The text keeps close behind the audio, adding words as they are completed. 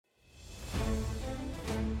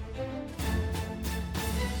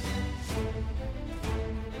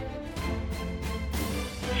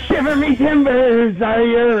Shiver me timbers, are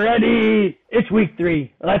you ready? It's week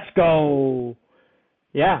 3. Let's go.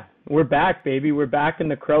 Yeah, we're back, baby. We're back in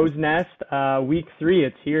the crow's nest. Week 3,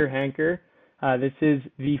 it's here, Hanker. This is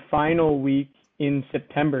the final week in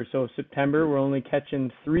September. So September, we're only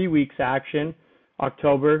catching 3 weeks action.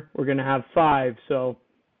 October, we're gonna have 5. So,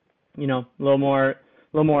 a little more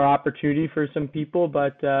opportunity for some people.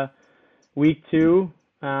 But week 2,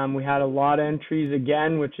 we had a lot of entries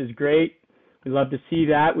again, which is great. We love to see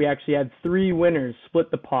that. We actually had 3 winners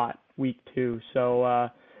split the pot week 2.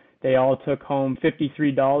 So they all took home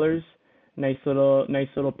 $53. Nice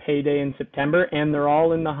little payday in September, and they're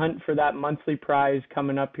all in the hunt for that monthly prize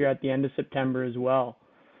coming up here at the end of September as well.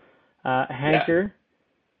 Hanker,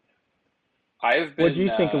 what do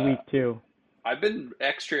you think of week 2? I've been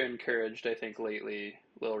extra encouraged, I think, lately,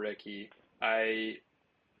 Lil Ricky. I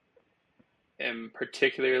am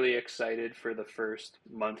particularly excited for the first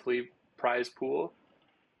monthly prize pool.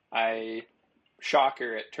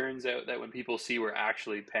 Shocker, it turns out that when people see we're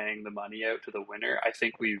actually paying the money out to the winner, I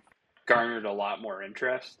think we've garnered a lot more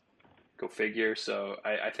interest. Go figure. So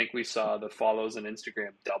I think we saw the follows on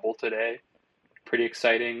Instagram double today. Pretty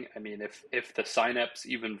exciting. I mean, if the signups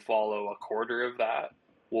even follow a quarter of that,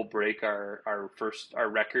 we'll break our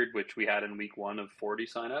record, which we had in week 1 of 40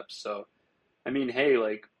 signups. So, I mean, hey,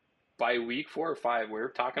 like by week 4 or 5, we're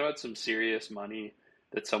talking about some serious money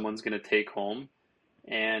that someone's going to take home.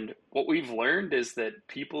 And what we've learned is that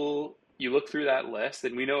you look through that list,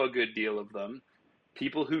 and we know a good deal of them.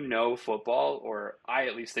 People who know football, or I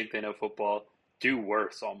at least think they know football, do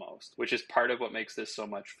worse almost, which is part of what makes this so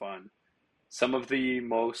much fun. Some of the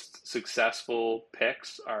most successful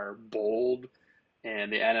picks are bold,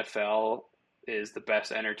 and the NFL is the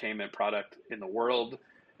best entertainment product in the world,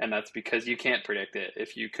 and that's because you can't predict it.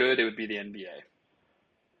 If you could, it would be the NBA.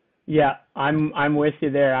 Yeah, I'm with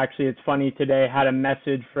you there. Actually, it's funny today. I had a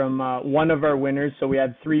message from one of our winners. So we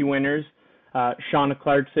had 3 winners. Shauna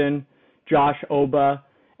Clarkson, Josh Oba,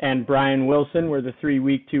 and Brian Wilson were the 3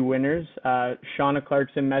 week 2 winners. Shauna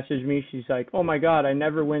Clarkson messaged me. She's like, "Oh my God, I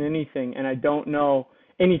never win anything, and I don't know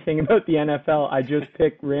anything about the NFL. I just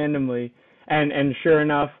pick randomly." And sure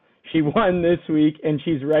enough, she won this week, and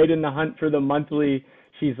she's right in the hunt for the monthly.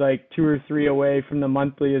 She's like 2 or 3 away from the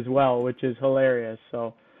monthly as well, which is hilarious.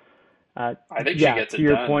 So. I think she Yeah, gets to it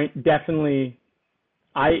your done. point, definitely.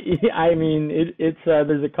 I mean, it's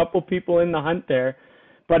there's a couple people in the hunt there,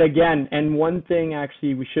 but again, and one thing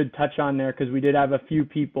actually we should touch on there because we did have a few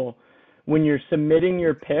people. When you're submitting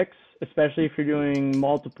your picks, especially if you're doing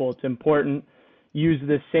multiple, it's important use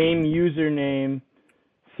the same username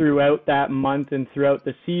throughout that month and throughout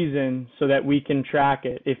the season so that we can track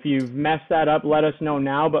it. If you've messed that up, let us know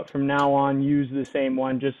now, but from now on, use the same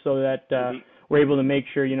one just so that we're able to make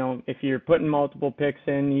sure, if you're putting multiple picks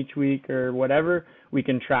in each week or whatever, we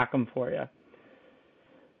can track them for you.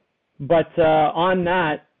 But on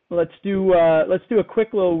that, let's do a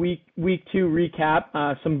quick little week 2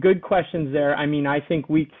 recap. Some good questions there. I mean, I think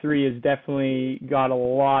week 3 has definitely got a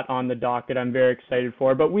lot on the docket. I'm very excited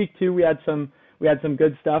for. But week 2, we had some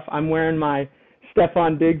good stuff. I'm wearing my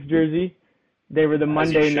Stephon Diggs jersey. They were the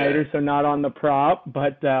Monday nighters, so not on the prop.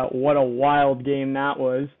 But what a wild game that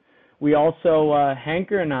was. We also,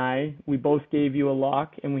 Hanker and I, we both gave you a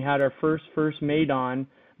lock, and we had our first mate on,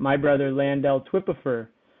 my brother Landell Twippifer.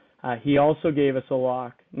 He also gave us a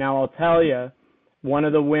lock. Now, I'll tell you, one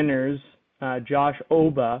of the winners, Josh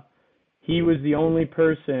Oba, he was the only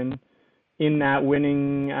person in that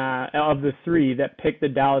winning of the 3 that picked the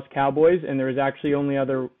Dallas Cowboys, and there was actually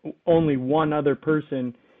only one other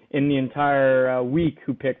person in the entire week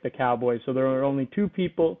who picked the Cowboys. So there were only 2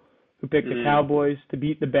 people who picked the Cowboys to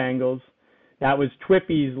beat the Bengals. That was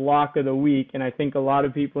Twippy's lock of the week, and I think a lot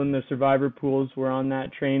of people in the survivor pools were on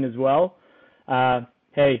that train as well.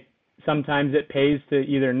 Hey, sometimes it pays to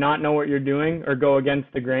either not know what you're doing or go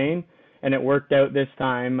against the grain, and it worked out this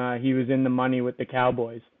time. He was in the money with the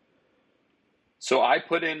Cowboys. So I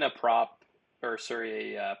put in a parlay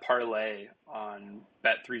on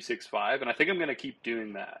Bet365, and I think I'm going to keep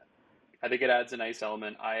doing that. I think it adds a nice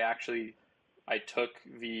element. I took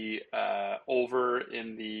the over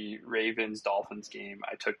in the Ravens-Dolphins game.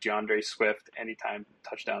 I took DeAndre Swift anytime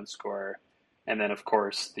touchdown scorer. And then, of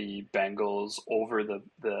course, the Bengals over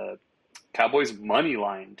the Cowboys money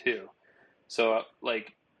line, too. So,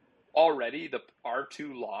 already our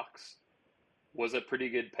 2 locks was a pretty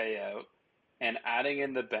good payout. And adding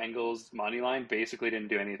in the Bengals money line basically didn't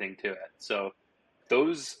do anything to it. So,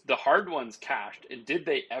 the hard ones cashed. And did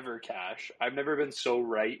they ever cash? I've never been so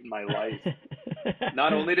right in my life.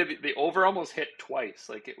 Not only did the over almost hit twice,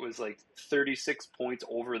 it was 36 points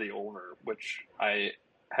over the over, which I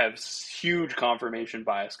have huge confirmation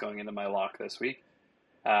bias going into my lock this week.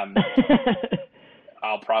 Um,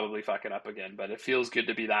 I'll probably fuck it up again, but it feels good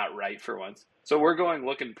to be that right for once. So we're going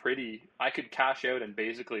looking pretty. I could cash out and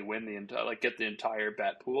basically win the entire, like get the entire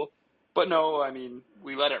bet pool. But no, I mean,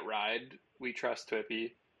 we let it ride. We trust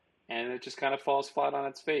Twippy, and it just kind of falls flat on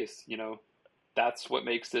its face. That's what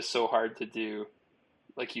makes this so hard to do.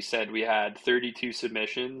 Like you said, we had 32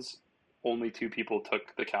 submissions. Only two people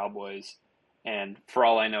took the Cowboys, and for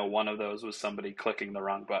all I know, one of those was somebody clicking the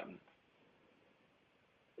wrong button.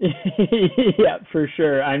 Yeah, for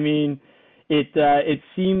sure. I mean, it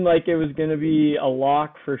seemed like it was going to be a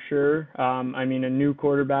lock for sure. I mean, a new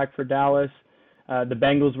quarterback for Dallas. The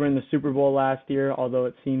Bengals were in the Super Bowl last year, although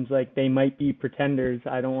it seems like they might be pretenders.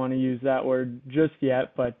 I don't want to use that word just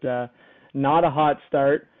yet, but not a hot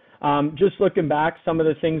start. Just looking back, some of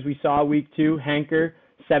the things we saw week 2, Hanker,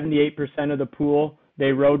 78% of the pool,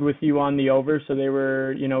 they rode with you on the over, so they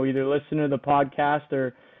were, either listening to the podcast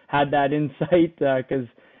or had that insight because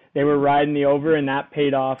they were riding the over, and that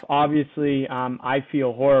paid off. Obviously, I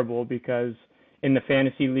feel horrible because in the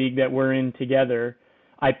fantasy league that we're in together,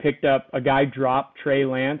 I picked up a guy dropped Trey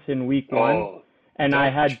Lance in week 1, Oh, and I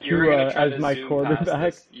had you were gonna Tua try as to my zoom past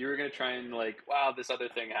quarterback. this. You were gonna try and wow, this other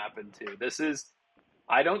thing happened too.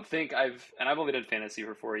 I don't think and I've only done fantasy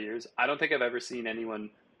for 4 years. I don't think I've ever seen anyone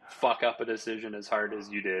fuck up a decision as hard as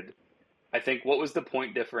you did. I think what was the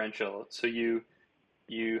point differential? So you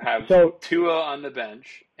have So Tua on the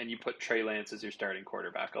bench and you put Trey Lance as your starting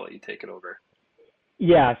quarterback. I'll let you take it over.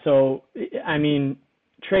 yeah, so I mean,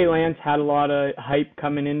 Trey Lance had a lot of hype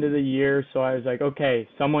coming into the year, so I was like, okay,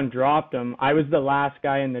 someone dropped him. I was the last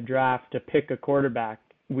guy in the draft to pick a quarterback.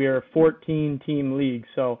 We're a 14-team league,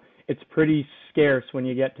 so it's pretty scarce when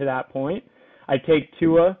you get to that point. I take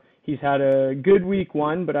Tua. He's had a good week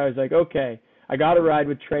 1, but I was like, okay, I got to ride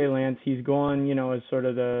with Trey Lance. He's going, as sort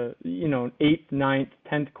of the, 8th, ninth,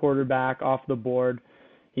 10th quarterback off the board.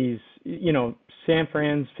 He's, San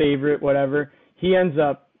Fran's favorite, whatever. He ends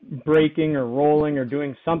up breaking or rolling or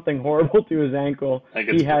doing something horrible to his ankle. I think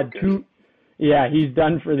it's He had broken. yeah, he's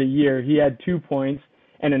done for the year. He had 2 points.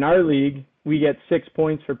 And in our league, we get 6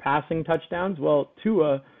 points for passing touchdowns. Well,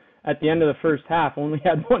 Tua, at the end of the first half, only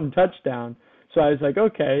had 1 touchdown. So I was like,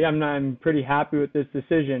 okay, I'm pretty happy with this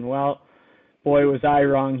decision. Well, boy, was I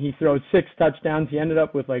wrong. He throws 6 touchdowns. He ended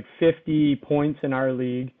up with like 50 points in our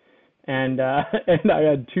league. And and I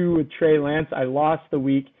had 2 with Trey Lance. I lost the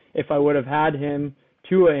week. If I would have had him,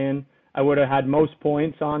 Tua in, I would have had most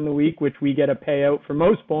points on the week, which we get a payout for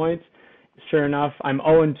most points. Sure enough, I'm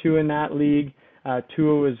 0-2 in that league.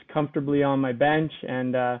 Tua was comfortably on my bench,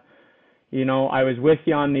 and I was with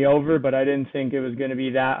you on the over, but I didn't think it was going to be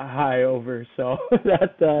that high over. So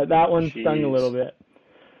that one stung a little Jeez.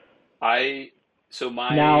 bit. So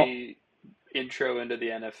Now, my intro into the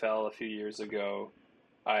NFL a few years ago,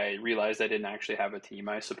 I realized I didn't actually have a team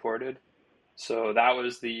I supported. So that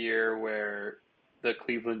was the year where the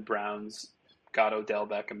Cleveland Browns got Odell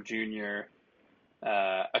Beckham Jr.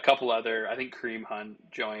 A couple other, I think Kareem Hunt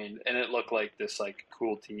joined, and it looked like this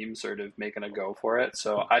cool team sort of making a go for it.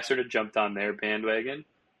 So I sort of jumped on their bandwagon.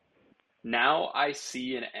 Now I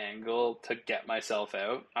see an angle to get myself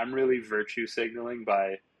out. I'm really virtue signaling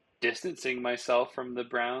by distancing myself from the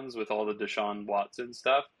Browns with all the Deshaun Watson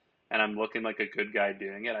stuff, and I'm looking like a good guy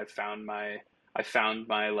doing it. I found my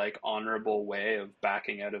honorable way of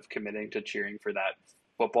backing out of committing to cheering for that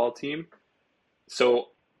football team. So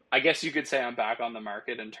I guess you could say I'm back on the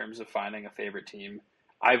market in terms of finding a favorite team.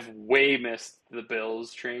 I've way missed the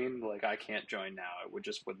Bills train. I can't join now. It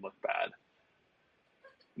would look bad.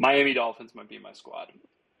 Miami Dolphins might be my squad.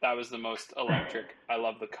 That was the most electric. I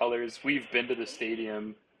love the colors. We've been to the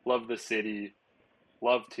stadium. Love the city.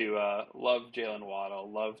 Love Tua. Love Jalen Waddle.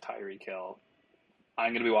 Love Tyreek Hill.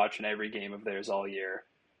 I'm going to be watching every game of theirs all year.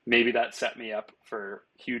 Maybe that set me up for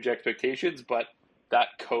huge expectations, but that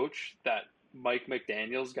coach, that Mike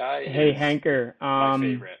McDaniels guy, hey, is Hanker, my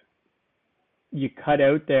favorite. you cut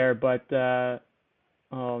out there, but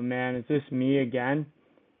oh man, is this me again?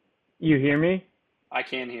 You hear me? I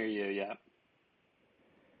can hear you, yeah.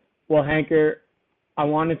 Well, Hanker, I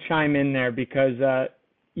want to chime in there because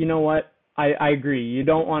you know what? I agree. You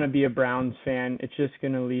don't want to be a Browns fan. It's just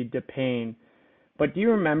going to lead to pain. But do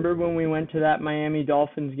you remember when we went to that Miami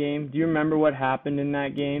Dolphins game? Do you remember what happened in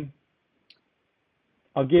that game?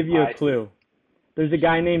 I'll give you a I clue. There's a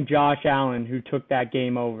guy named Josh Allen who took that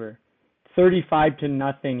game over.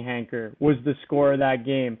 35-0, Hanker, was the score of that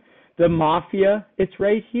game. The Mafia, it's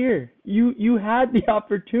right here. You had the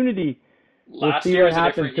opportunity. We'll Last see year what was a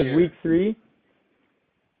happens different because year. week 3,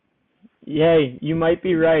 Yay, you might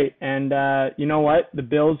be right. And you know what? The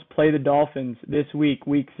Bills play the Dolphins this week,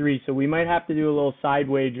 week 3. So we might have to do a little side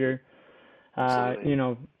wager. Absolutely. You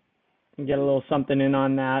know, and get a little something in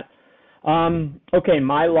on that. Okay,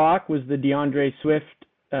 my lock was the DeAndre Swift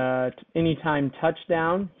anytime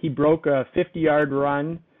touchdown. He broke a 50-yard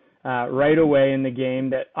run right away in the game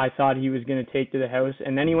that I thought he was going to take to the house,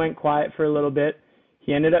 and then he went quiet for a little bit.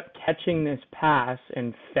 He ended up catching this pass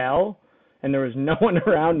and fell, and there was no one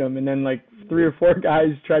around him. And then like 3 or 4 guys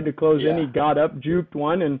tried to close in. Yeah. He got up, juked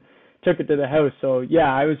one, and took it to the house. So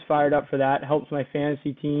yeah, I was fired up for that. Helps my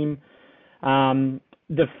fantasy team.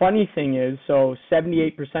 The funny thing is, so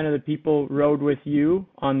 78% of the people rode with you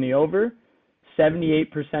on the over.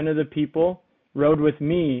 78% of the people rode with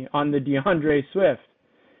me on the DeAndre Swift.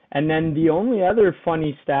 And then the only other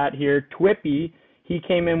funny stat here, Twippy, he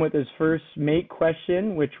came in with his first mate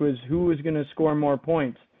question, which was who was going to score more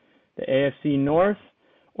points, the AFC North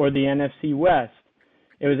or the NFC West.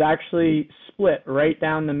 It was actually split right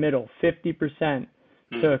down the middle. 50%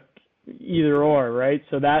 took either or, right?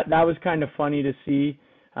 So that was kind of funny to see.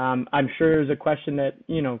 I'm sure it was a question that,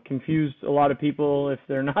 confused a lot of people. If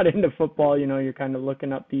they're not into football, you're kind of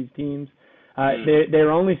looking up these teams. They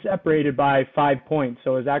were only separated by 5 points,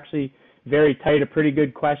 so it was actually very tight, a pretty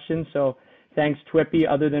good question. So thanks, Twippy.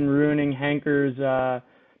 Other than ruining Hanker's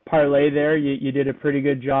parlay there, you did a pretty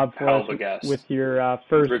good job for Hell us of a guess. with your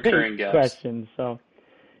first Recurring guess. question. So,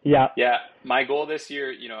 yeah. Yeah, my goal this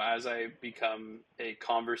year, as I become a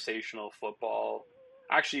conversational football,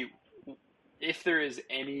 actually, if there is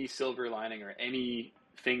any silver lining or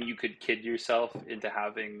anything you could kid yourself into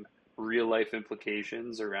having real life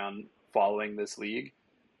implications around following this league,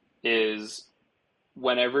 is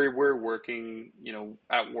whenever we're working,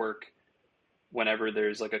 at work, whenever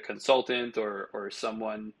there's like a consultant or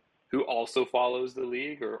someone who also follows the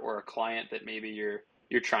league or a client that maybe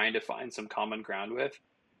you're trying to find some common ground with,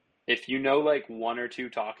 if you know like 1 or 2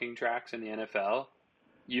 talking tracks in the NFL,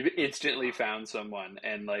 you've instantly found someone.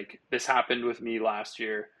 And like this happened with me last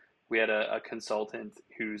year. We had a consultant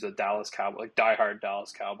who's a Dallas Cowboy, like diehard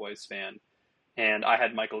Dallas Cowboys fan, and I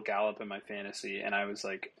had Michael Gallup in my fantasy, and I was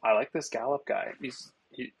like, I like this Gallup guy.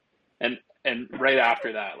 And right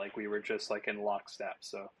after that, like we were just like in lockstep.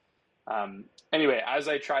 So anyway, as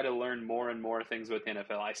I try to learn more and more things with the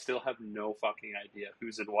NFL, I still have no fucking idea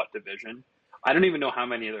who's in what division. I don't even know how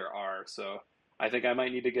many there are. So I think I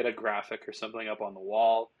might need to get a graphic or something up on the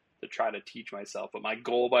wall to try to teach myself. But my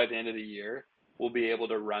goal by the end of the year will be able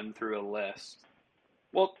to run through a list.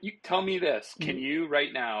 Well, you tell me this. Can you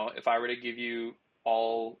right now, if I were to give you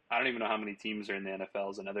I don't even know how many teams are in the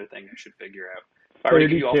NFL is another thing I should figure out. If I were to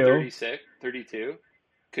give you all 32,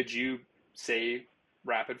 could you say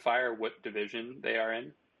rapid fire what division they are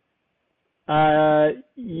in?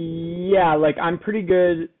 Yeah, like I'm pretty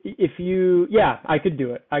good. I could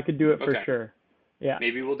do it. I could do it for Okay. sure. Yeah.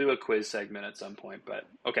 Maybe we'll do a quiz segment at some point, but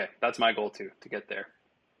okay, that's my goal too, to get there.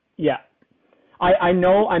 Yeah. I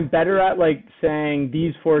know I'm better at like saying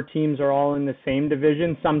these 4 teams are all in the same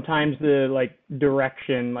division. Sometimes the like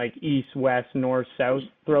direction, like east, west, north, south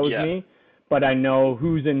throws me, but I know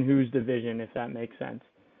who's in whose division, if that makes sense.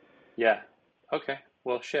 Yeah. Okay.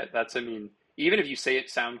 Well, shit. Even if you say it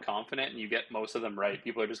sound confident and you get most of them right,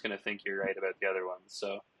 people are just going to think you're right about the other ones.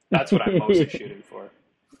 So that's what I'm mostly shooting for.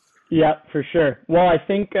 Yeah, for sure. Well, I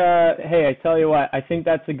think, hey, I tell you what, I think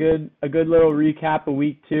that's a good little recap of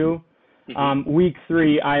week 2. Week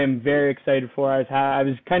 3, I am very excited for. I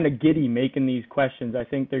was kind of giddy making these questions. I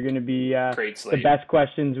think they're going to be the best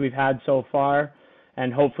questions we've had so far,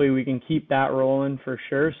 and hopefully we can keep that rolling for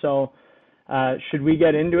sure. So should we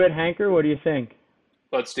get into it, Hanker? What do you think?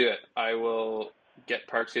 Let's do it. I will get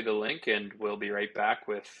Parksy the link, and we'll be right back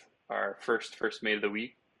with our first mate of the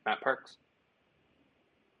week, Matt Parks.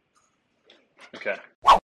 Okay.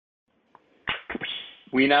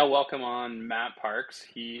 We now welcome on Matt Parks.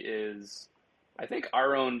 He is, I think,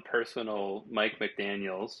 our own personal Mike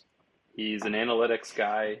McDaniels. He's an analytics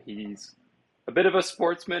guy. He's a bit of a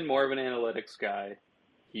sportsman, more of an analytics guy.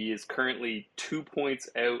 He is currently 2 points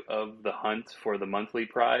out of the hunt for the monthly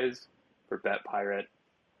prize for Bet Pirate.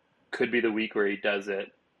 Could be the week where he does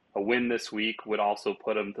it. A win this week would also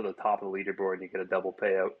put him to the top of the leaderboard and you get a double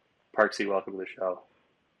payout. Parksy, welcome to the show.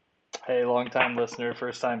 Hey, long-time listener,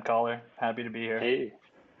 first-time caller. Happy to be here. Hey,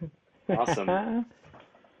 awesome.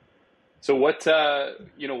 So what,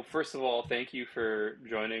 first of all, thank you for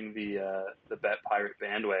joining the Bet Pirate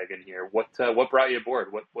bandwagon here. What brought you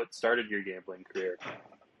aboard? What started your gambling career?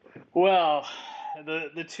 Well,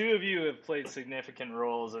 the two of you have played significant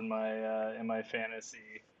roles in my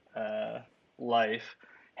fantasy Life.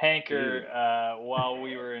 Hanker, while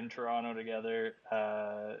we were in Toronto together,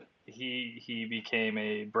 he became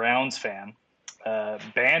a Browns fan,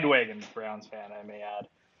 bandwagon Browns fan, I may add.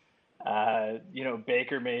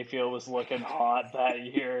 Baker Mayfield was looking hot that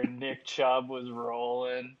year. Nick Chubb was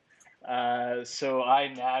rolling. So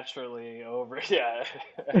I naturally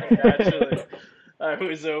naturally, I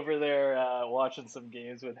was over there watching some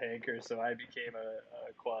games with Hanker, so I became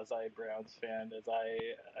a quasi Browns fan as I,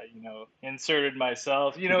 inserted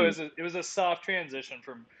myself. It was a soft transition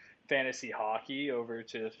from fantasy hockey over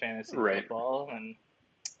to fantasy Right. football, and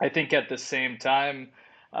I think at the same time,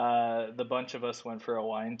 the bunch of us went for a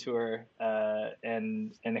wine tour,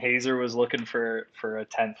 and Hazer was looking for a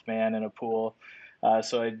 10th man in a pool.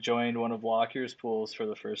 So I joined one of Lockyer's pools for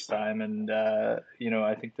the first time, and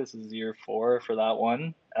I think this is year 4 for that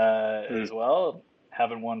one as well.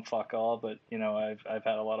 Haven't won fuck all, but I've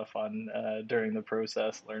had a lot of fun during the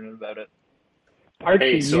process learning about it.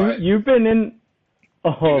 Archie, you've been in.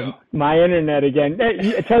 Oh, my internet again.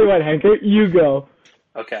 Hey, tell you what, Hanker, you go.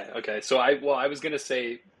 Okay. So I was gonna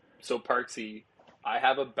say, so Parksy, I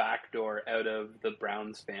have a backdoor out of the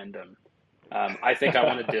Browns fandom. I think I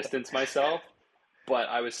want to distance myself. But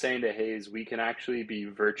I was saying to Hayes, we can actually be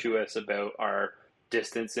virtuous about our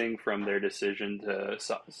distancing from their decision to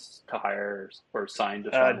hire or sign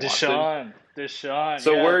Deshaun Watson.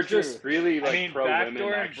 So we're just really pro women.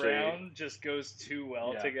 Backdoor and actually. Brown just goes too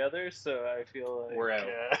well together. So I feel like we're out.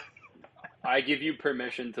 I give you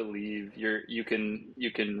permission to leave. You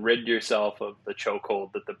can rid yourself of the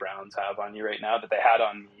chokehold that the Browns have on you right now, that they had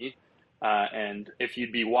on me. And if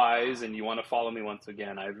you'd be wise and you want to follow me once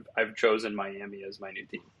again, I've chosen Miami as my new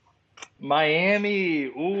team. Miami,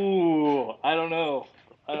 ooh, I don't know.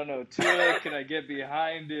 Tua, can I get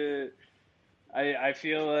behind it? I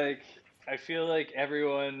feel like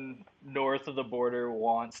everyone north of the border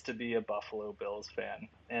wants to be a Buffalo Bills fan,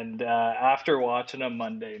 and after watching a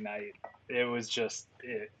Monday night, it was just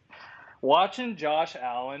it. Watching Josh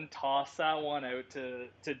Allen toss that one out to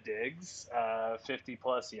Diggs,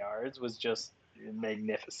 50-plus yards, was just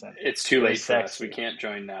magnificent. It's too late for us. We can't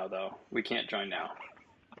join now, though.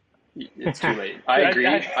 It's too late. I agree.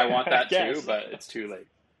 I want that too, but it's too late.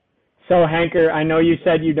 So, Hanker, I know you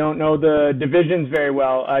said you don't know the divisions very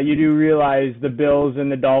well. You do realize the Bills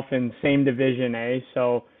and the Dolphins, same division, eh?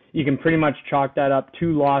 So you can pretty much chalk that up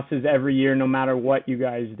 2 losses every year, no matter what you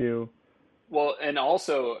guys do. Well, and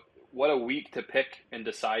also, what a week to pick and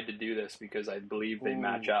decide to do this, because I believe they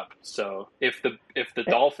match up. So if the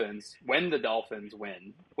Dolphins, when the Dolphins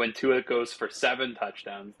win, when Tua goes for 7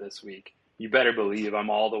 touchdowns this week, you better believe I'm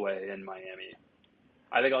all the way in Miami.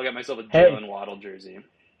 I think I'll get myself a Jalen Waddle jersey.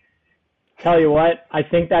 Tell you what, I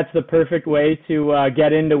think that's the perfect way to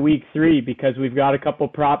get into week 3, because we've got a couple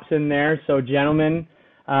props in there. So, gentlemen,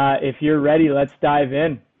 if you're ready, let's dive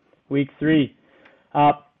in. Week 3.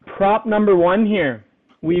 Prop number 1 here.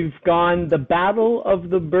 We've gone the Battle of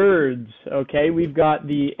the Birds, okay? We've got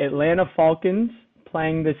the Atlanta Falcons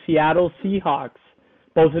playing the Seattle Seahawks.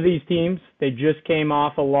 Both of these teams, they just came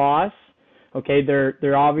off a loss, okay?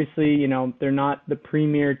 They're obviously, they're not the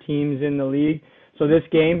premier teams in the league. So this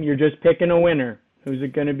game, you're just picking a winner. Who's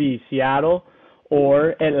it going to be, Seattle or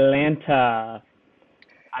Atlanta?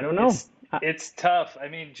 I don't know. It's tough. I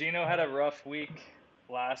mean, Gino had a rough week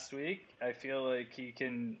last week. I feel like he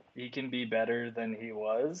can be better than he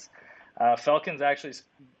was. Falcons actually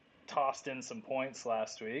tossed in some points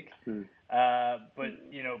last week. But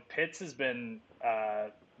Pitts has been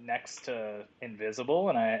next to invisible,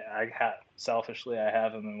 and selfishly I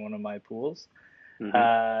have him in one of my pools.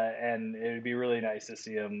 And it would be really nice to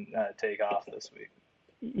see him take off this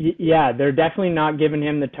week. Yeah, they're definitely not giving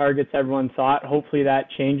him the targets everyone thought. Hopefully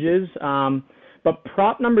that changes. But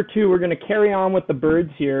prop number 2, we're going to carry on with the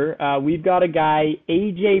Birds here. We've got a guy,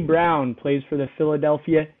 A.J. Brown, plays for the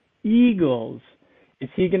Philadelphia Eagles. Is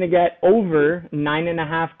he going to get over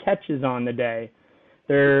 9.5 catches on the day?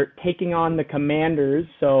 They're taking on the Commanders,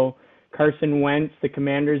 so Carson Wentz, the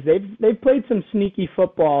Commanders, they've played some sneaky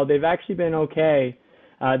football. They've actually been okay.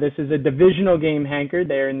 This is a divisional game, Hanker.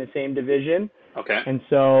 They're in the same division. Okay. And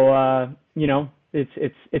so,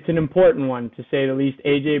 it's an important one, to say the least.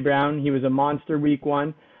 A.J. Brown, he was a monster week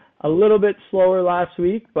 1. A little bit slower last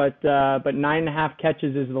week, but 9.5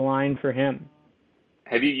 catches is the line for him.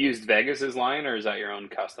 Have you used Vegas's line, or is that your own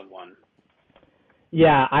custom one?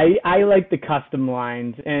 Yeah, I like the custom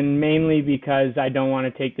lines, and mainly because I don't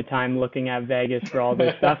want to take the time looking at Vegas for all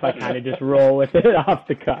this stuff. I kind of just roll with it off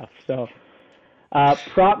the cuff. So,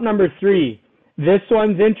 prop number 3. This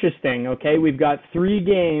one's interesting, okay? We've got 3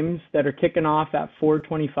 games that are kicking off at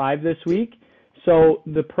 4:25 this week. So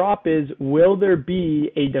the prop is, will there be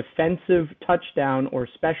a defensive touchdown or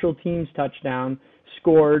special teams touchdown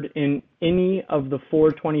scored in any of the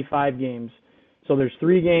 425 games. So there's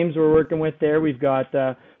 3 games we're working with there. We've got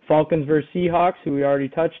Falcons versus Seahawks, who we already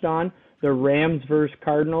touched on. The Rams versus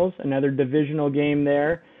Cardinals, another divisional game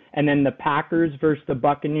there. And then the Packers versus the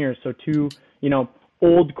Buccaneers. So 2,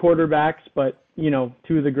 old quarterbacks, but, 2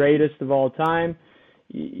 of the greatest of all time.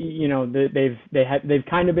 They've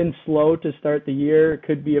kind of been slow to start the year. It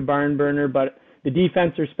could be a barn burner, but the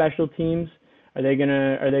defense or special teams, are they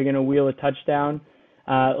gonna wheel a touchdown?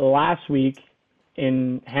 Last week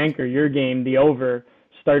in Hanker, your game, the over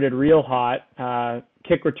started real hot.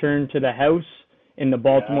 Kick return to the house in the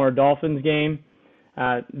Baltimore Dolphins game.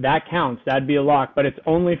 That counts. That'd be a lock, but it's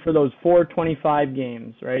only for those 425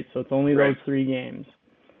 games, right? So it's only those 3 games.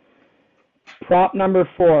 Prop number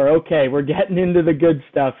 4. Okay, we're getting into the good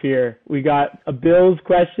stuff here. We got a Bills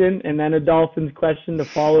question and then a Dolphins question to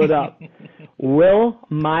follow it up. Will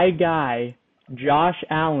my guy, Josh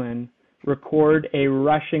Allen, record a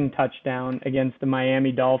rushing touchdown against the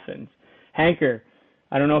Miami Dolphins? Hanker,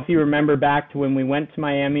 I don't know if you remember back to when we went to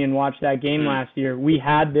Miami and watched that game last year. We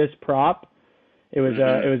had this prop. It was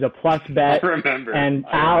a plus bet. I remember. And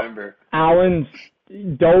Allen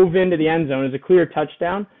dove into the end zone. It was a clear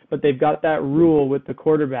touchdown, but they've got that rule with the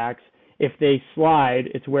quarterbacks. If they slide,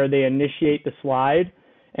 it's where they initiate the slide,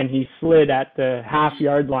 and he slid at the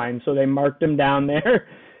half-yard line, so they marked him down there,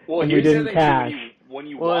 well, and we didn't cash.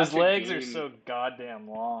 Well, his legs are so goddamn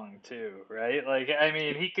long too, right? Like, I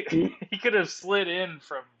mean, he could have slid in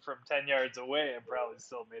from 10 yards away and probably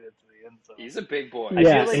still made it to the end zone. He's a big boy. Yeah, I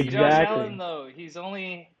feel like exactly. Josh Allen, though, he's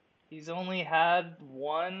only had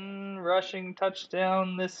 1 rushing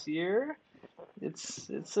touchdown this year.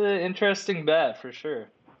 It's an interesting bet for sure.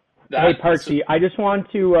 Hey, Parksy, I just want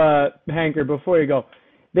to, Hanker, before you go,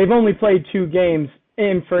 they've only played 2 games.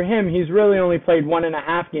 And for him, he's really only played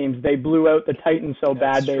 1.5 games. They blew out the Titans so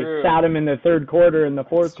bad. They sat him in the third quarter and the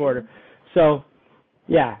fourth quarter. So,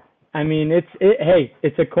 yeah, I mean,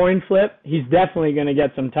 it's a coin flip. He's definitely going to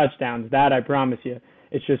get some touchdowns. That I promise you.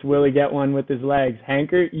 It's just, will he get one with his legs?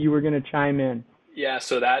 Hanker, you were going to chime in. Yeah,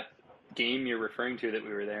 so that game you're referring to that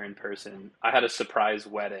we were there in person, I had a surprise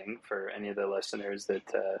wedding for any of the listeners that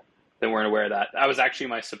weren't aware of that. That was actually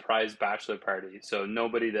my surprise bachelor party. So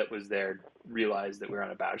nobody that was there realized that we were on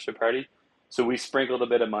a bachelor party. So we sprinkled a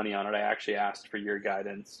bit of money on it. I actually asked for your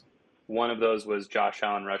guidance. One of those was Josh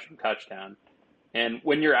Allen rushing touchdown. And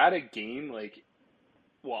when you're at a game,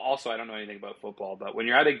 also I don't know anything about football, but when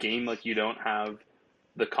you're at a game, you don't have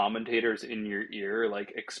the commentators in your ear,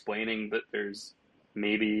 explaining that there's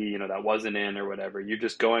maybe, that wasn't in or whatever. You're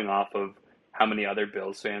just going off of how many other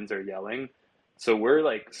Bills fans are yelling. So we're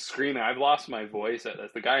screaming. I've lost my voice.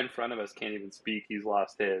 The guy in front of us can't even speak. He's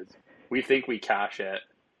lost his. We think we cash it.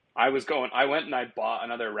 I went and I bought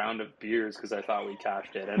another round of beers because I thought we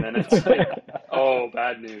cashed it. And then it's oh,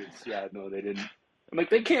 bad news. Yeah, no, they didn't. I'm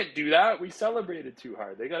they can't do that. We celebrated too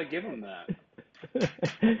hard. They got to give them that.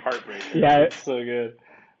 Heartbreaking. Yeah, it's so good.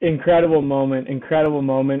 Incredible moment.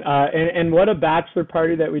 And what a bachelor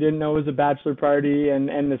party that we didn't know was a bachelor party, and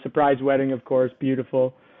the surprise wedding, of course,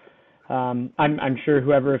 beautiful. I'm sure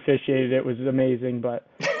whoever officiated it was amazing, but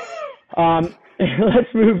let's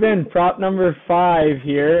move in. Prop number 5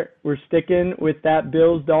 here. We're sticking with that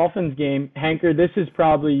Bills-Dolphins game. Hanker, this is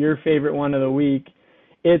probably your favorite one of the week.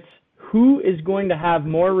 It's who is going to have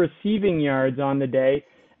more receiving yards on the day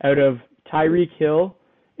out of Tyreek Hill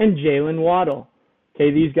and Jalen Waddle.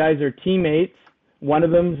 Okay, these guys are teammates. One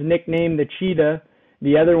of them's nicknamed the Cheetah.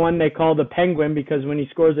 The other one they call the Penguin because when he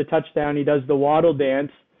scores a touchdown, he does the Waddle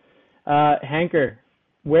dance. Hanker,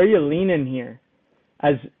 where are you leaning here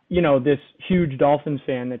as, this huge Dolphins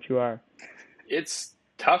fan that you are? It's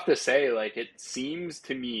tough to say. It seems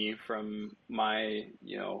to me from my,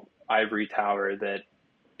 ivory tower that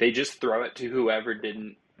they just throw it to whoever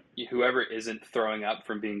isn't throwing up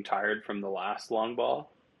from being tired from the last long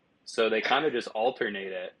ball. So they kind of just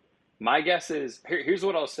alternate it. My guess is, here's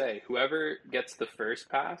what I'll say. Whoever gets the first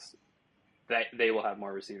pass, that they will have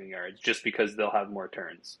more receiving yards just because they'll have more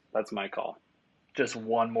turns. That's my call. Just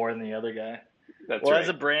one more than the other guy. That's right. As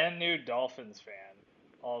a brand new Dolphins fan,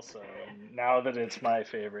 also, now that it's my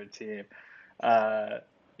favorite team,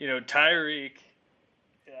 Tyreek,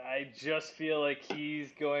 I just feel like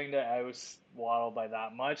he's going to oust Waddle by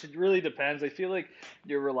that much. It really depends. I feel like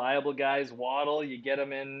your reliable guys, Waddle, you get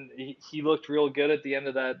him in. He looked real good at the end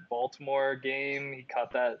of that Baltimore game. He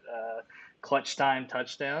caught that clutch time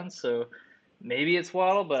touchdown. So maybe it's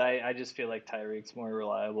Waddle, but I just feel like Tyreek's more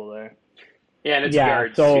reliable there. Yeah, and it's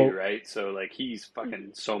yards too, right? So he's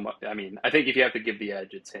fucking so much. I mean, I think if you have to give the edge,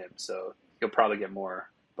 it's him. So he'll probably get more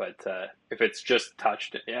But if it's just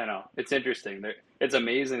touched, it's interesting. It's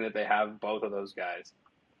amazing that they have both of those guys.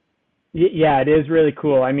 Yeah, it is really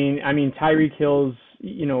cool. Tyreek Hill's,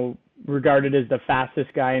 regarded as the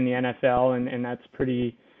fastest guy in the NFL, and that's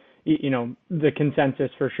pretty, the consensus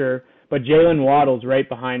for sure. But Jalen Waddle's right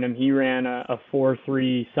behind him. He ran a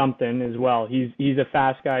 4.3 something as well. He's a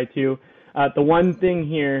fast guy too. The one thing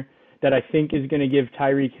here that I think is going to give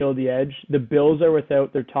Tyreek Hill the edge, the Bills are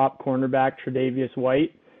without their top cornerback, Tre'Davious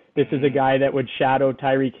White. This is a guy that would shadow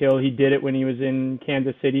Tyreek Hill. He did it when he was in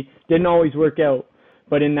Kansas City. Didn't always work out.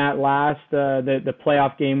 But in that last, the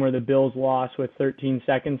playoff game where the Bills lost with 13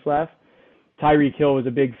 seconds left, Tyreek Hill was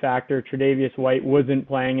a big factor. Tre'Davious White wasn't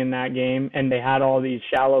playing in that game, and they had all these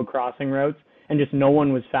shallow crossing routes, and just no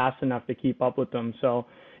one was fast enough to keep up with them. So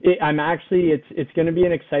it's going to be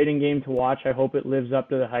an exciting game to watch. I hope it lives up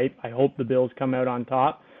to the hype. I hope the Bills come out on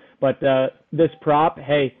top. But this prop,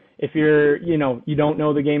 hey, if you don't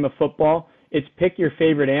know the game of football, it's pick your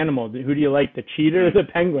favorite animal. Who do you like, the cheetah or the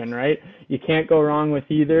penguin, right? You can't go wrong with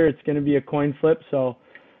either. It's going to be a coin flip. So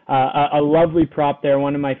a lovely prop there,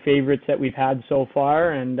 one of my favorites that we've had so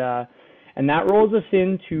far. And that rolls us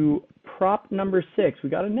into prop number 6. We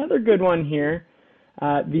got another good one here.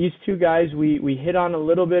 These two guys we hit on a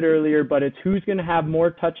little bit earlier, but it's who's going to have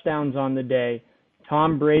more touchdowns on the day,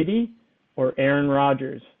 Tom Brady or Aaron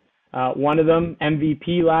Rodgers. One of them,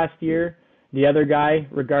 MVP last year. The other guy,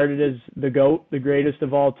 regarded as the GOAT, the greatest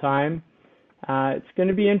of all time. It's going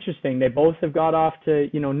to be interesting. They both have got off to,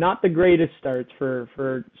 not the greatest starts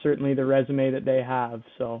for certainly the resume that they have.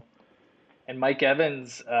 So, and Mike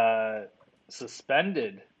Evans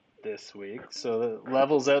suspended this week, so it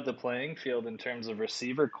levels out the playing field in terms of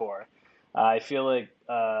receiver core. I feel like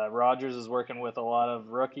Rodgers is working with a lot of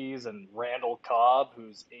rookies, and Randall Cobb,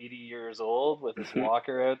 who's 80 years old, with his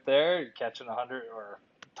walker out there, catching 100 or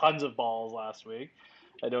tons of balls last week.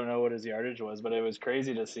 I don't know what his yardage was, but it was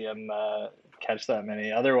crazy to see him catch that many.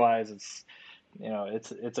 Otherwise, it's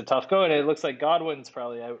a tough go, and it looks like Godwin's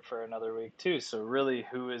probably out for another week too. So really,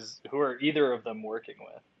 who are either of them working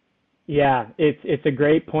with? Yeah, it's a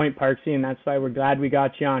great point, Parksy, and that's why we're glad we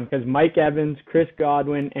got you on, because Mike Evans, Chris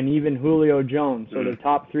Godwin, and even Julio Jones, so the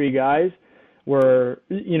top 3 guys were,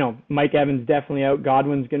 Mike Evans definitely out,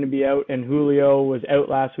 Godwin's going to be out, and Julio was out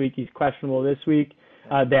last week. He's questionable this week.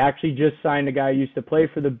 They actually just signed a guy who used to play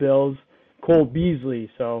for the Bills, Cole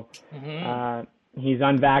Beasley, so he's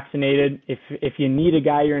unvaccinated. If you need a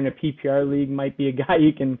guy, you're in a PPR league, might be a guy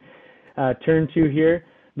you can turn to here.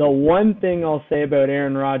 The one thing I'll say about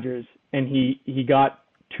Aaron Rodgers, and he got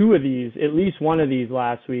 2 of these, at least one of these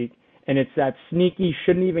last week, and it's that sneaky,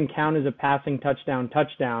 shouldn't even count as a passing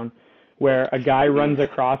touchdown, where a guy runs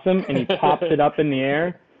across him and he pops it up in the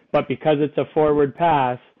air, but because it's a forward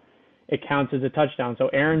pass, it counts as a touchdown. So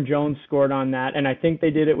Aaron Jones scored on that, and I think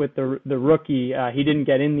they did it with the rookie. He didn't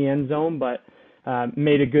get in the end zone, but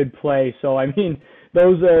made a good play. So,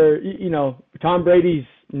 those are, Tom Brady's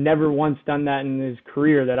never once done that in his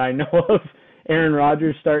career that I know of. Aaron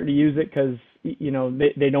Rodgers starting to use it because,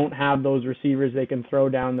 they don't have those receivers they can throw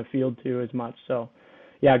down the field to as much. So,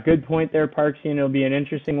 yeah, good point there, Parksy, and it'll be an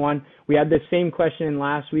interesting one. We had the same question in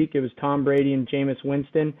last week. It was Tom Brady and Jameis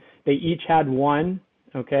Winston. They each had 1.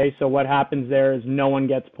 Okay, so what happens there is no one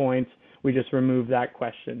gets points. We just remove that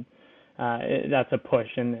question. That's a push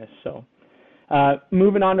in this. So,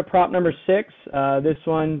 moving on to prop number 6. This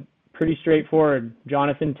one, pretty straightforward.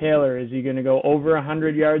 Jonathan Taylor, is he going to go over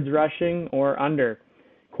 100 yards rushing or under?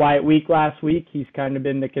 Quiet week last week. He's kind of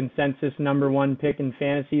been the consensus number 1 pick in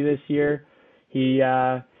fantasy this year.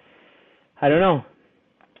 I don't know.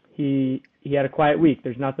 He had a quiet week.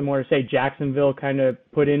 There's nothing more to say. Jacksonville kind of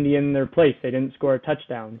put Indy in their place. They didn't score a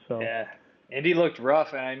touchdown. So yeah, Indy looked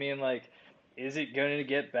rough, and is it going to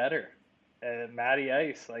get better? Matty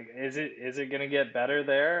Ice, is it going to get better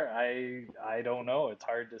there? I don't know. It's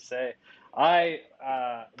hard to say.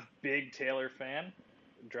 Big Taylor fan.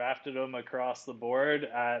 Drafted him across the board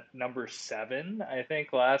at number 7, I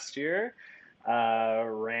think, last year.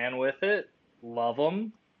 Ran with it. Love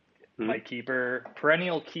him. My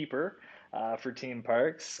perennial keeper for Team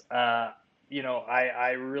Parks. I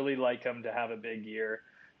really like him to have a big year.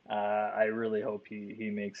 I really hope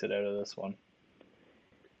he makes it out of this one.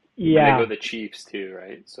 Yeah. They go the Chiefs too,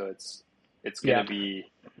 right? So it's going to be.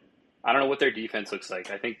 I don't know what their defense looks like.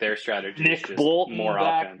 I think their strategy is just Bolton more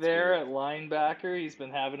back offense. There at linebacker, he's been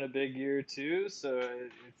having a big year too. So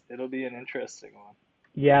it'll be an interesting one.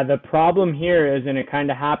 Yeah, the problem here is, and it kind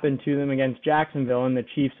of happened to them against Jacksonville, and the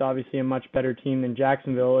Chiefs obviously a much better team than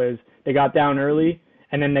Jacksonville, is they got down early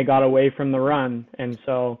and then they got away from the run. And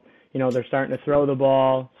so They're starting to throw the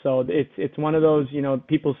ball. So it's one of those,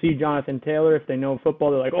 people see Jonathan Taylor, if they know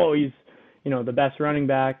football, they're like, oh, he's, the best running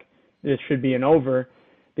back. This should be an over.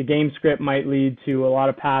 The game script might lead to a lot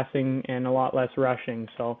of passing and a lot less rushing.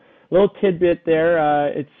 So a little tidbit there.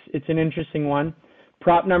 It's an interesting one.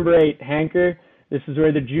 Prop number 8, Hanker. This is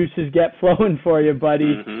where the juices get flowing for you,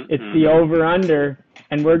 buddy. It's the over-under,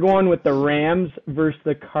 and we're going with the Rams versus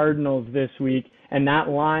the Cardinals this week, and that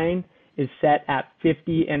line is set at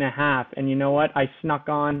 50.5. And you know what? I snuck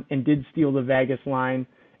on and did steal the Vegas line,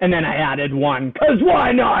 and then I added 1, because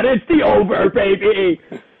why not? It's the over, baby!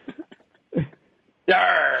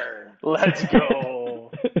 Yarr, let's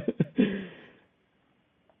go.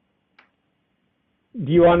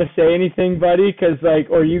 Do you want to say anything, buddy?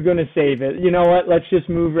 Or are you going to save it? You know what? Let's just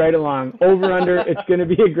move right along. Over, under, it's going to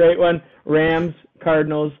be a great one. Rams,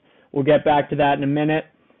 Cardinals. We'll get back to that in a minute.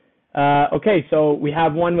 Okay, so we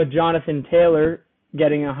have one with Jonathan Taylor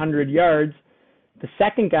getting 100 yards. The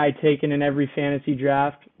second guy taken in every fantasy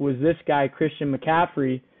draft was this guy, Christian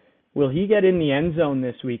McCaffrey. Will he get in the end zone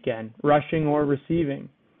this weekend, rushing or receiving?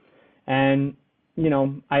 And,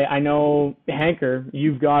 I know, Hanker,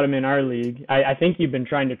 you've got him in our league. I think you've been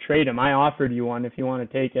trying to trade him. I offered you one if you want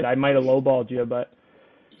to take it. I might have lowballed you, but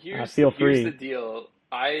feel free. Here's the deal.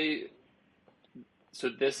 So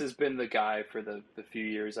this has been the guy for the few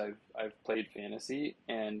years I've played fantasy,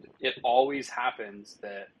 and it always happens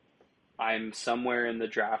that I'm somewhere in the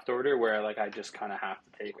draft order where I just kind of have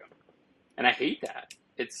to take him. And I hate that.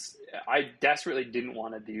 I desperately didn't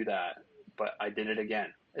want to do that, but I did it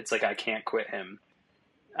again. It's I can't quit him.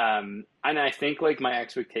 And I think my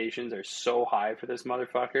expectations are so high for this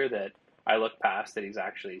motherfucker that I look past that he's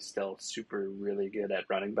actually still super really good at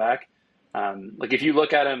running back. If you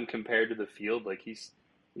look at him compared to the field, he's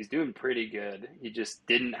doing pretty good. He just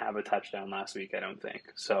didn't have a touchdown last week, I don't think.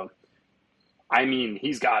 So,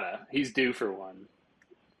 he's due for one.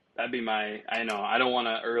 That'd be I know, I don't want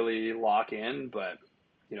to early lock in, but,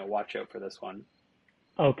 watch out for this one.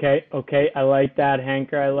 Okay. I like that,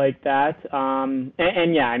 Hanker. I like that.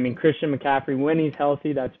 And yeah, Christian McCaffrey, when he's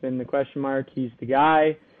healthy, that's been the question mark. He's the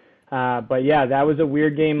guy. But yeah, that was a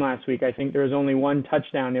weird game last week. I think there was only one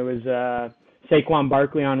touchdown. It was Saquon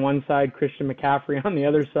Barkley on one side, Christian McCaffrey on the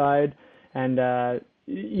other side. And,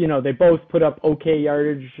 they both put up okay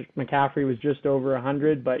yardage. McCaffrey was just over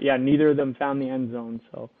 100. But yeah, neither of them found the end zone.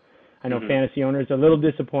 So I know fantasy owners are a little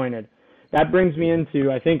disappointed. That brings me into,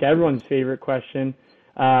 I think, everyone's favorite question.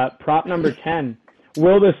 Prop number 10.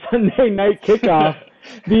 Will the Sunday night kickoff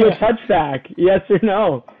be a touchback? Yes or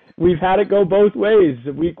no? We've had it go both ways.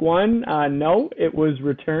 Week 1, no, it was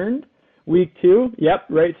returned. Week 2, yep,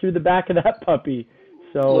 right through the back of that puppy.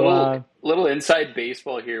 So little inside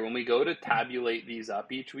baseball here. When we go to tabulate these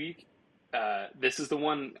up each week, this is the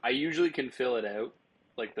one I usually can fill it out,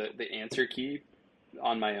 the answer key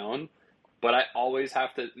on my own, but I always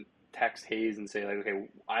have to text Hayes and say okay,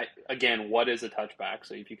 what is a touchback?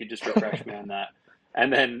 So if you could just refresh me on that.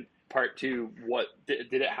 And then part 2, what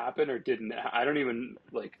did it happen or didn't? I don't even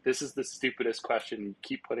this is the stupidest question. You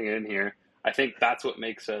keep putting it in here. I think that's what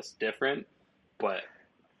makes us different. But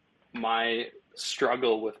my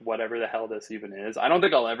struggle with whatever the hell this even is, I don't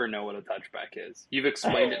think I'll ever know what a touchback is. You've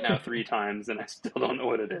explained it now 3 times, and I still don't know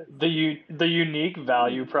what it is. The unique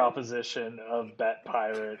value proposition of Bet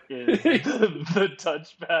Pirate is the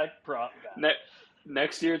touchback prop bet.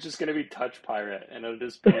 Next year it's just going to be Touch Pirate, and it'll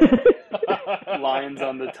just be lines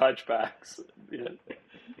on the touchbacks. Yeah.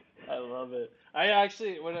 I love it. I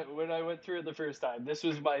actually, when I went through it the first time, this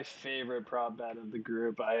was my favorite prop bet of the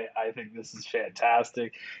group. I think this is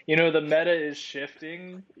fantastic. The meta is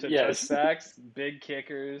shifting to touchbacks, big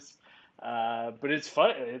kickers, but it's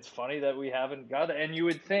fun. It's funny that we haven't got it. And you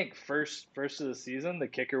would think first of the season, the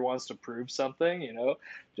kicker wants to prove something,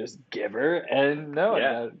 just give her, and no,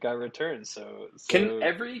 it got returned. So can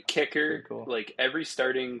every kicker, cool. Every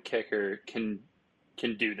starting kicker can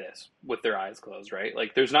do this with their eyes closed, right?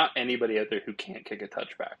 There's not anybody out there who can't kick a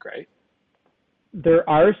touchback, right? There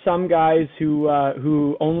are some guys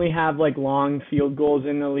who only have long field goals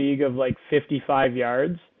in the league of 55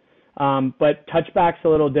 yards. But touchback's a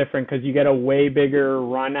little different because you get a way bigger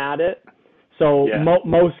run at it. So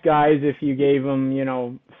most guys, if you gave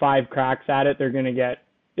them, 5 cracks at it, they're going to get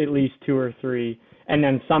at least 2 or 3. And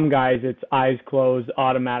then some guys, it's eyes closed,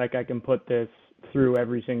 automatic. I can put this through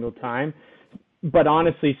every single time. But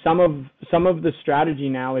honestly, some of the strategy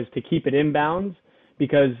now is to keep it inbounds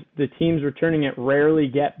because the teams returning it rarely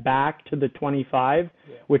get back to the 25,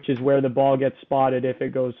 which is where the ball gets spotted if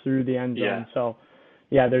it goes through the end zone. Yeah. So,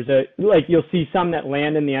 there's you'll see some that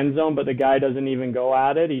land in the end zone, but the guy doesn't even go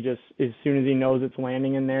at it. He just, as soon as he knows it's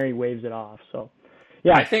landing in there, he waves it off. So,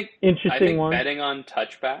 Yeah, I think I interesting think one. betting on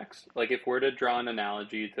touchbacks, like if we're to draw an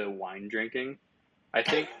analogy to wine drinking, I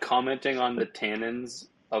think commenting on the tannins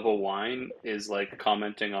of a wine is like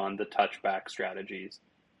commenting on the touchback strategies.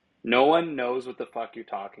 No one knows what the fuck you're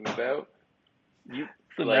talking about. You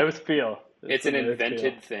It's the like mouthfeel. It's it's the an mouthfeel.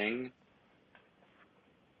 invented thing.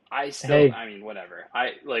 Hey, I mean, whatever.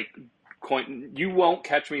 I like coin. You won't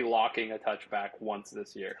catch me locking a touchback once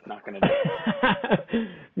this year. Not gonna do it.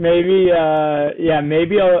 maybe,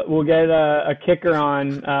 maybe we'll get a kicker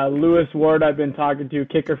on Lewis Ward. I've been talking to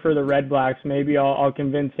kicker for the Red Blacks. Maybe I'll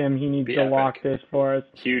convince him he needs Be to lock epic. this for us.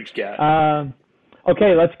 Huge get.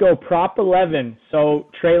 Okay, let's go. Prop 11. So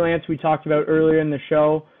Trey Lance, we talked about earlier in the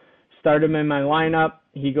show. Start him in my lineup.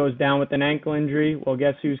 He goes down with an ankle injury. Well,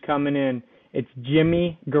 guess who's coming in? It's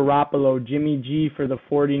Jimmy Garoppolo, Jimmy G for the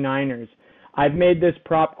 49ers. I've made this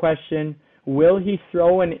prop question. Will he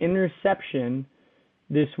throw an interception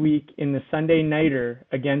this week in the Sunday Nighter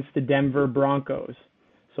against the Denver Broncos?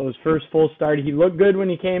 So his first full start, he looked good when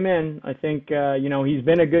he came in. I think he's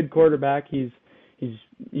been a good quarterback. He's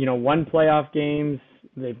won playoff games.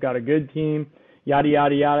 They've got a good team. Yada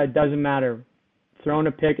yada yada. It doesn't matter. Throwing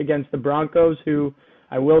a pick against the Broncos, who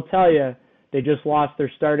I will tell you, they just lost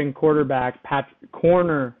their starting cornerback. I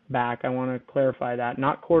want to clarify that,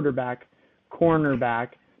 not quarterback, cornerback,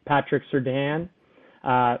 Patrick Surtain.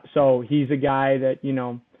 So he's a guy that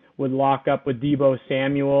would lock up with Deebo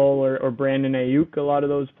Samuel or Brandon Ayuk a lot of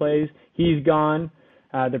those plays. He's gone.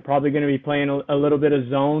 They're probably going to be playing a little bit of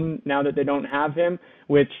zone now that they don't have him,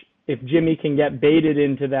 which if Jimmy can get baited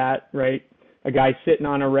into that, right, a guy sitting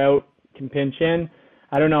on a route can pinch in.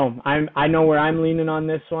 I don't know. I know where I'm leaning on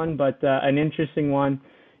this one, but an interesting one.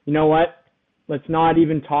 You know what? Let's not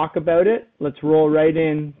even talk about it. Let's roll right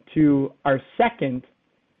into our second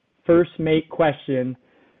first mate question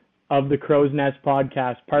of the Crow's Nest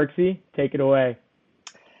podcast. Parksy, take it away.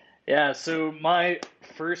 Yeah, so my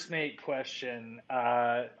first mate question,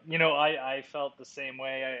 I felt the same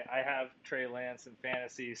way. I have Trey Lance in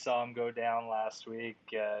fantasy, saw him go down last week,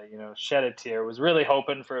 shed a tear, was really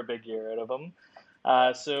hoping for a big year out of him.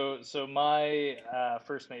 So my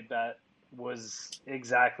first mate bet was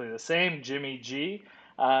exactly the same, Jimmy G,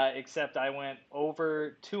 except I went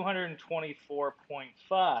over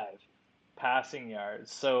 224.5 passing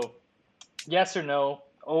yards. So yes or no,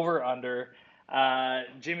 over, under.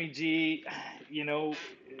 Jimmy G,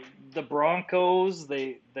 the Broncos,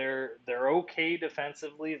 they're okay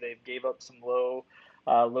defensively. They've gave up some low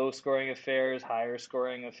scoring affairs, higher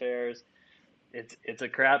scoring affairs. It's a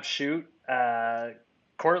crapshoot.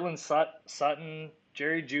 Cortland Sutton,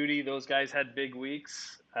 Jerry Jeudy, those guys had big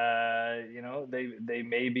weeks. They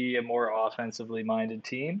may be a more offensively minded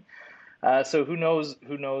team. So who knows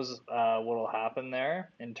what'll happen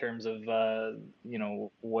there in terms of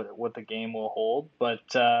what the game will hold. But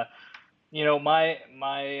my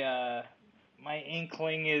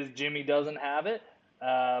inkling is Jimmy doesn't have it.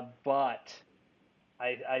 But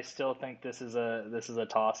I still think this is a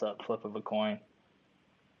toss up, flip of a coin.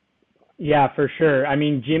 Yeah, for sure. I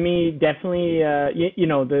mean, Jimmy definitely,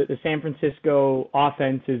 the San Francisco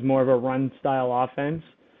offense is more of a run style offense.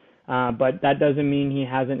 But that doesn't mean he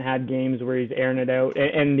hasn't had games where he's airing it out.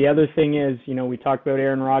 And the other thing is, we talked about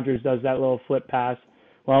Aaron Rodgers does that little flip pass.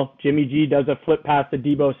 Well, Jimmy G does a flip pass to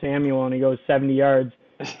Deebo Samuel and he goes 70 yards.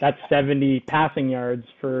 That's 70 passing yards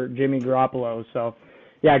for Jimmy Garoppolo. So,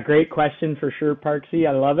 yeah, great question for sure, Parksy.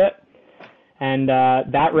 I love it. And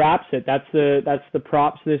that wraps it. That's the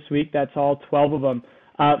props this week. That's all 12 of them.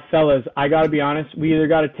 Fellas, I got to be honest. We either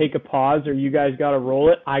got to take a pause or you guys got to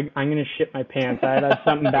roll it. I'm going to shit my pants. I had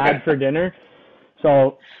something bad for dinner.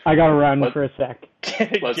 So I got to run for a sec.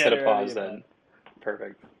 Let's hit a pause then.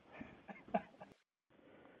 Perfect.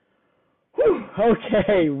 Whew,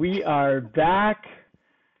 okay, we are back.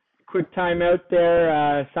 Quick time out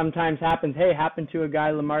there. Sometimes happens. Hey, happened to a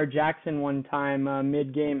guy, Lamar Jackson, one time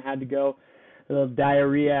mid-game, had to go. A little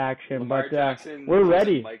diarrhea action. Lamar but Jackson we're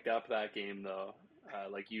ready. Mic'd up that game, though,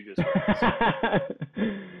 like you just was.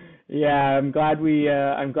 Yeah, I'm glad we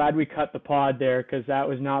cut the pod there because that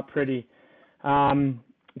was not pretty.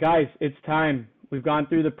 Guys, it's time. We've gone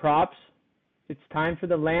through the props. It's time for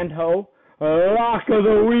the Land Ho Lock of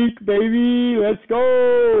the Week, baby. Let's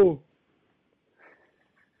go.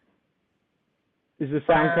 Is the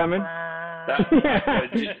sound coming?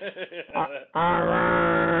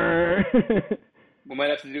 We might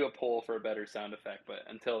have to do a poll for a better sound effect, but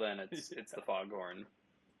until then, it's the foghorn.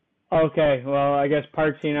 Okay, well, I guess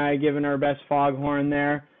Parksy and I are giving our best foghorn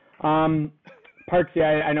there. Parksy,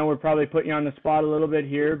 I know we're probably putting you on the spot a little bit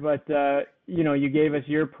here, but you gave us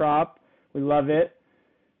your prop. We love it.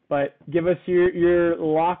 But give us your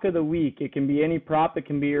lock of the week. It can be any prop. It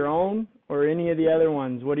can be your own or any of the other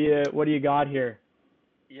ones. What do you got here?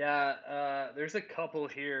 Yeah, there's a couple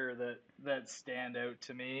here that stand out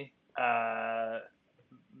to me. The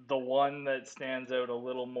one that stands out a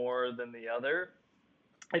little more than the other,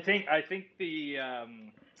 I think the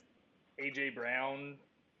AJ Brown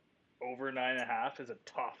over 9.5 is a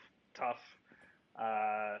tough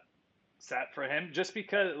set for him. Just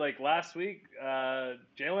because, like last week,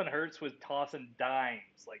 Jalen Hurts was tossing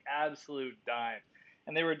dimes, like absolute dimes,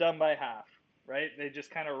 and they were done by half. Right? They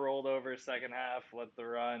just kind of rolled over second half, let the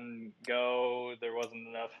run go. There wasn't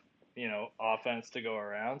enough, offense to go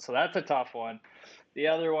around. So that's a tough one. The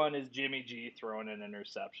other one is Jimmy G throwing an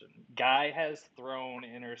interception. Guy has thrown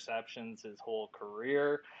interceptions his whole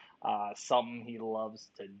career, something he loves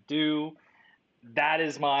to do. That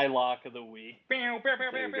is my lock of the week. There you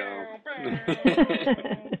go.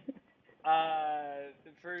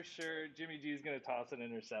 For sure, Jimmy G is going to toss an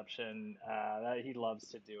interception. He loves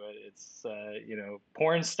to do it. It's,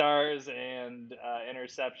 porn stars and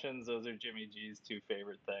interceptions. Those are Jimmy G's two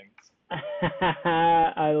favorite things.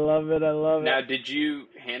 I love it. Now, did you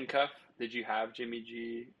have Jimmy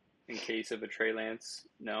G in case of a Trey Lance?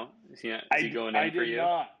 No? Is he going in for you? I did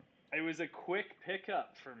not. It was a quick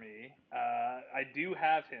pickup for me. I do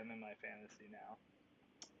have him in my fantasy now.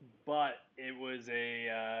 But it was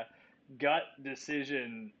a gut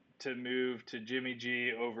decision to move to Jimmy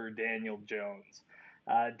G over Daniel Jones.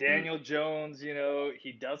 Daniel Jones,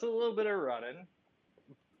 he does a little bit of running,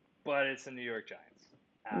 but it's the New York Giants.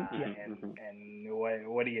 And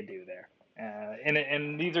what do you do there?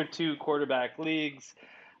 And these are two quarterback leagues.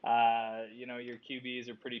 Your QBs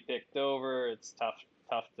are pretty picked over. It's tough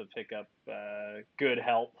to pick up good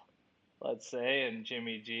help, let's say. And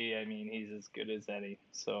Jimmy G, I mean, he's as good as any.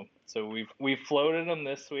 So we've floated him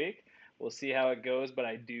this week. We'll see how it goes, but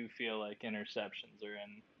I do feel like interceptions are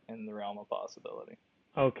in the realm of possibility.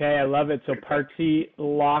 Okay, I love it. So Parksy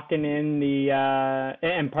locking in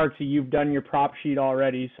and Parksy, you've done your prop sheet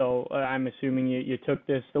already, so I'm assuming you took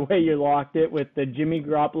this the way you locked it with the Jimmy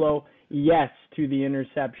Garoppolo yes to the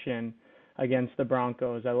interception against the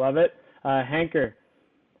Broncos. I love it. Hanker,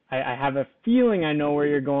 I have a feeling I know where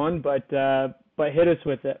you're going, but hit us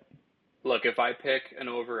with it. Look, if I pick an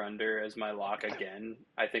over-under as my lock again,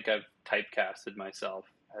 I think I've typecasted myself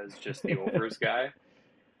as just the overs guy.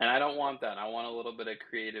 And I don't want that. I want a little bit of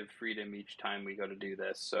creative freedom each time we go to do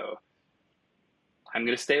this. So I'm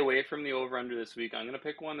going to stay away from the over-under this week. I'm going to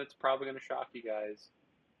pick one that's probably going to shock you guys.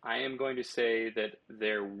 I am going to say that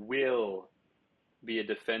there will be a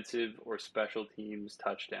defensive or special teams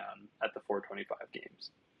touchdown at the 425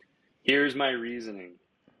 games. Here's my reasoning.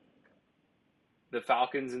 The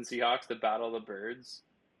Falcons and Seahawks, the Battle of the Birds,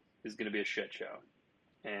 is going to be a shit show.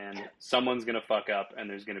 And someone's going to fuck up, and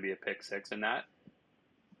there's going to be a pick six in that.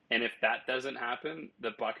 And if that doesn't happen,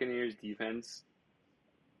 the Buccaneers defense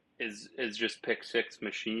is just pick six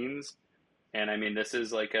machines. And, I mean, this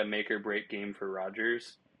is like a make or break game for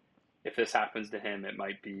Rodgers. If this happens to him, it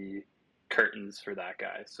might be curtains for that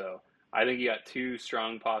guy. So I think you got two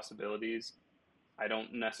strong possibilities. I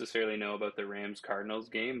don't necessarily know about the Rams-Cardinals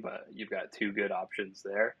game, but you've got two good options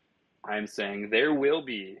there. I'm saying there will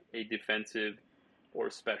be a defensive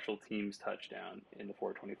or special teams touchdown in the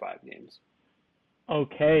 425 games.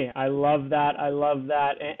 Okay, I love that.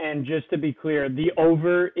 And just to be clear, the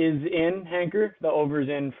over is in, Hanker? The over's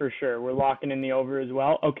in for sure. We're locking in the over as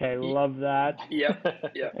well? Okay, love that. Yep.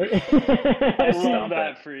 I love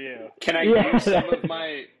that for you. Can I use some of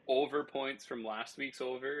my over points from last week's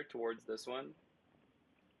over towards this one?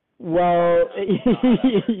 Well,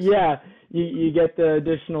 yeah, you get the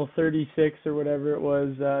additional 36 or whatever it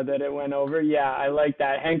was that it went over. Yeah, I like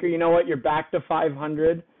that. Hanker, you know what? You're back to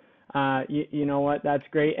 500. You know what? That's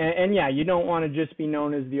great. And yeah, you don't want to just be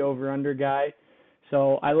known as the over-under guy.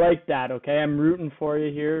 So I like that, okay? I'm rooting for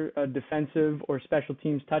you here. A defensive or special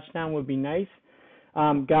teams touchdown would be nice.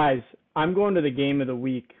 Guys, I'm going to the game of the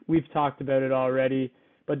week. We've talked about it already,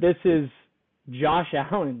 but this is Josh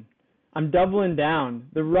Allen. I'm doubling down.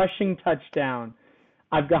 The rushing touchdown.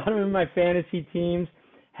 I've got him in my fantasy teams.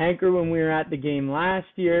 Hanker, when we were at the game last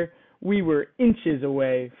year, we were inches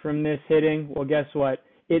away from this hitting. Well, guess what?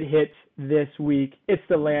 It hits this week. It's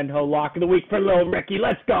the Landho lock of the week for Lil Ricky.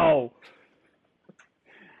 Let's go.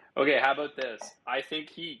 Okay, how about this? I think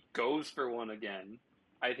he goes for one again.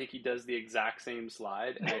 I think he does the exact same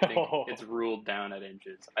slide, and I think it's ruled down at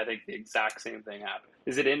inches. I think the exact same thing happened.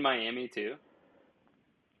 Is it in Miami too?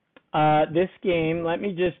 This game, let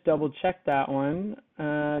me just double check that one.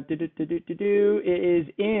 It is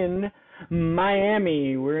in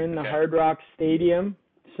Miami. We're in the Hard Rock Stadium.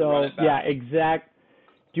 So, yeah,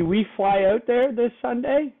 Do we fly out there this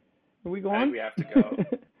Sunday? Are we I think going? we have to go.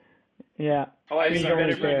 Yeah. Oh, I I mean, didn't you know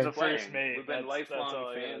better whose bring team's the playing. first mate. We've been That's all lifelong I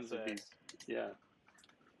gotta fans of say. these. Yeah.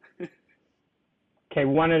 Okay,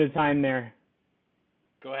 one at a time there.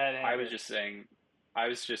 Go ahead, I Hanker. was just saying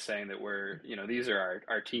that these are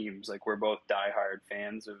our teams. Like, we're both diehard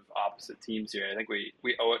fans of opposite teams here. I think we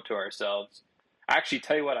owe it to ourselves. Actually,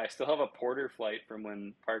 tell you what, I still have a Porter flight from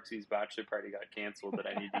when Parksy's bachelor party got canceled that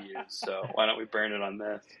I need to use. So why don't we burn it on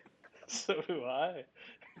this? So do I.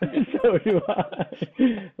 So do I.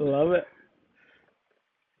 Love it.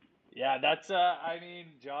 Yeah, that's I mean,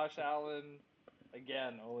 Josh Allen,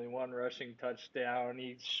 again, only one rushing touchdown.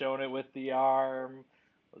 He's shown it with the arm.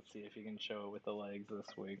 Let's see if he can show it with the legs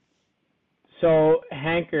this week. So,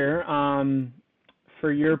 Hanker,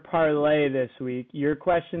 for your parlay this week, your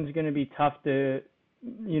question's going to be tough to,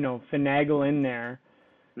 finagle in there,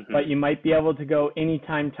 but you might be able to go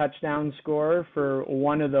anytime touchdown scorer for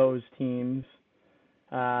one of those teams,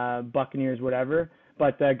 Buccaneers, whatever.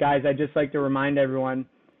 But guys, I'd just like to remind everyone,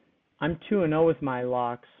 I'm 2-0 with my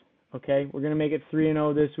locks. Okay, we're gonna make it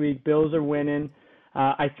 3-0 this week. Bills are winning.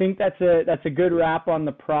 I think that's a good wrap on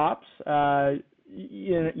the props. We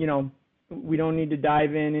don't need to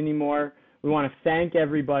dive in anymore. We want to thank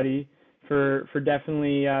everybody for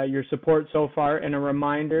definitely your support so far. And a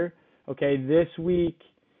reminder, okay, this week,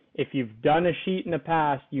 if you've done a sheet in the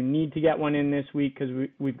past, you need to get one in this week because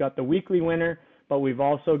we've got the weekly winner, but we've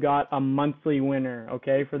also got a monthly winner,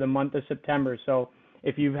 okay, for the month of September. So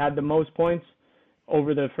if you've had the most points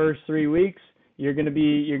over the first 3 weeks, you're gonna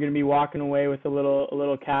be walking away with a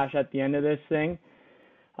little cash at the end of this thing.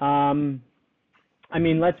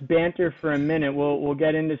 Let's banter for a minute. We'll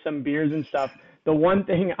get into some beers and stuff. The one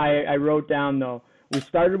thing I wrote down though, we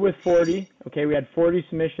started with 40. Okay, we had 40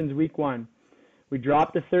 submissions week 1. We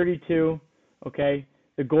dropped to 32. Okay,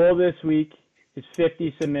 the goal this week is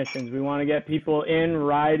 50 submissions. We want to get people in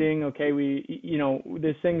riding. Okay,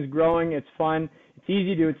 this thing's growing. It's fun. It's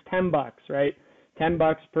easy to do. It's $10, right?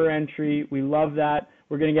 $10 per entry. We love that.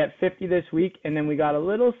 We're going to get 50 this week, and then we got a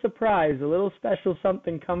little surprise, a little special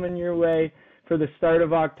something coming your way for the start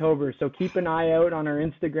of October. So keep an eye out on our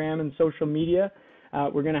Instagram and social media.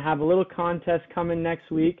 We're going to have a little contest coming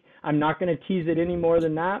next week. I'm not going to tease it any more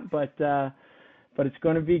than that, but it's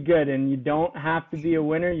going to be good. And you don't have to be a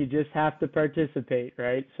winner. You just have to participate,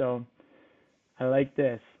 right? So I like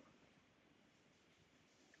this.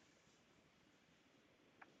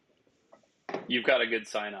 You've got a good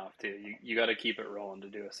sign off too. You got to keep it rolling to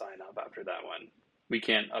do a sign off after that one. We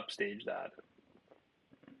can't upstage that.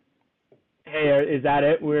 Hey, is that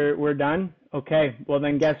it? We're done? Okay. Well,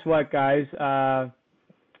 then guess what, guys?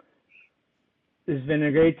 This has been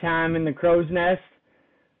a great time in the crow's nest.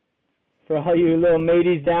 For all you little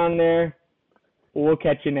mateys down there, we'll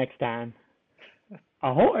catch you next time.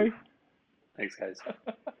 Ahoy! Thanks, guys.